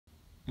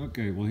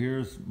Okay, well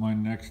here's my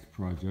next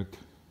project.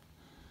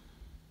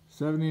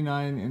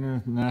 79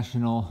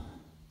 International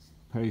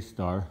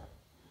Paystar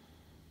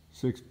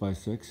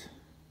 6x6.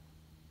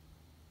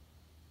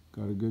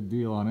 Got a good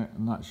deal on it.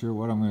 I'm not sure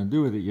what I'm going to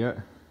do with it yet,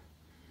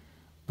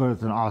 but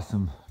it's an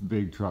awesome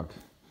big truck.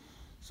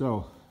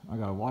 So I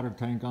got a water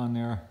tank on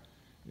there.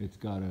 It's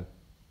got a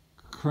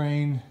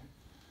crane.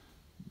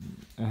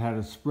 It had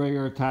a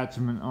sprayer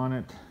attachment on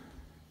it.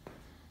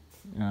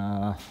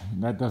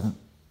 That doesn't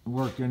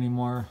work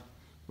anymore,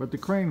 but the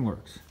crane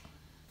works.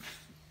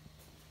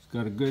 It's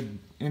got a good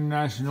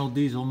international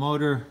diesel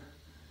motor,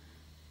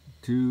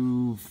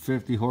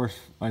 250 horse,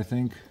 I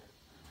think.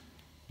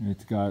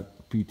 It's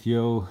got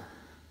PTO.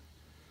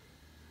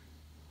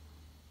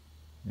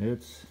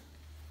 It's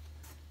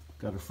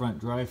got a front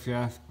drive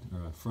shaft,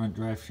 or a front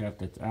drive shaft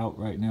that's out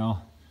right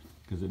now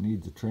because it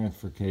needs a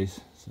transfer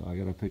case. So I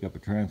got to pick up a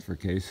transfer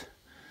case.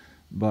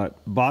 But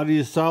body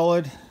is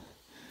solid,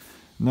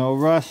 no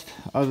rust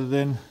other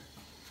than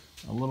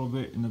a little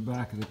bit in the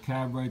back of the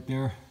cab right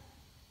there.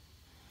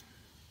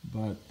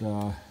 But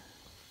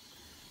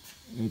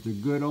it's a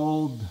good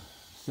old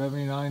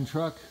 79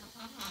 truck,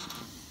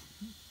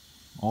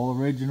 all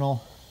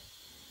original,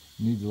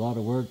 needs a lot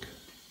of work,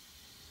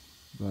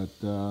 but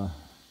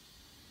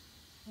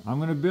I'm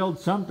going to build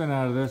something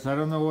out of this. I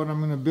don't know what I'm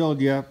going to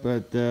build yet,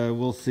 but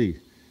we'll see.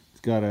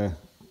 It's got a,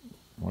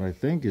 what I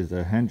think is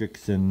a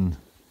Hendrickson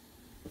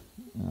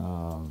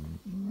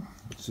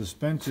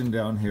suspension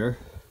down here.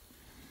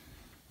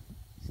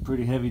 It's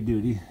pretty heavy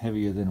duty,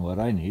 heavier than what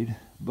I need,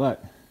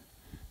 but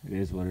it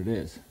is what it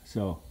is.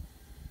 So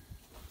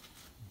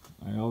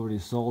I already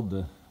sold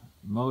the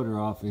motor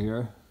off of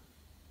here,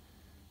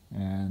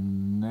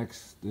 and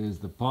next is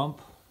the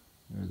pump.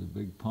 There's a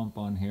big pump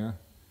on here.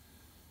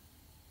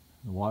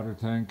 The water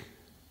tank,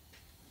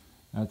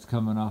 that's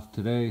coming off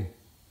today.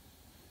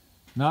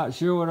 Not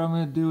sure what I'm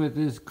going to do with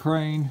this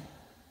crane.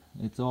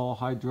 It's all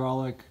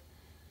hydraulic,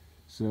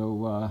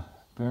 so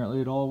apparently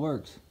it all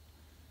works.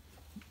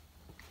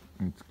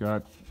 It's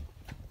got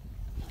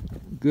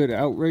good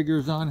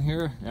outriggers on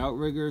here. The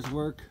outriggers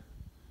work.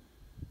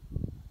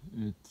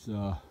 It's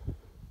a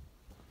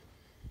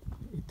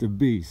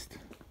beast.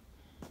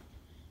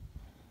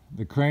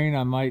 The crane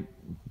I might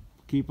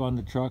keep on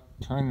the truck,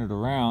 turn it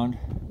around,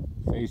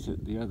 face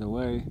it the other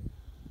way,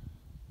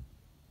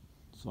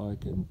 so I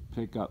can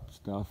pick up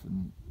stuff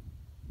and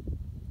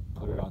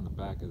put it on the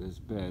back of this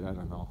bed. I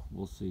don't know,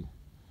 we'll see.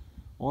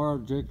 Or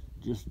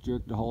just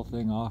jerk the whole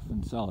thing off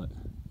and sell it.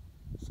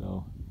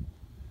 So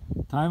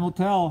time will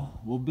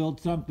tell. We'll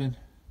build something.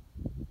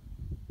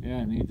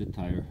 Yeah, it needs a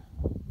tire.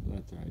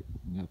 That's right,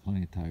 we got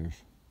plenty of tires.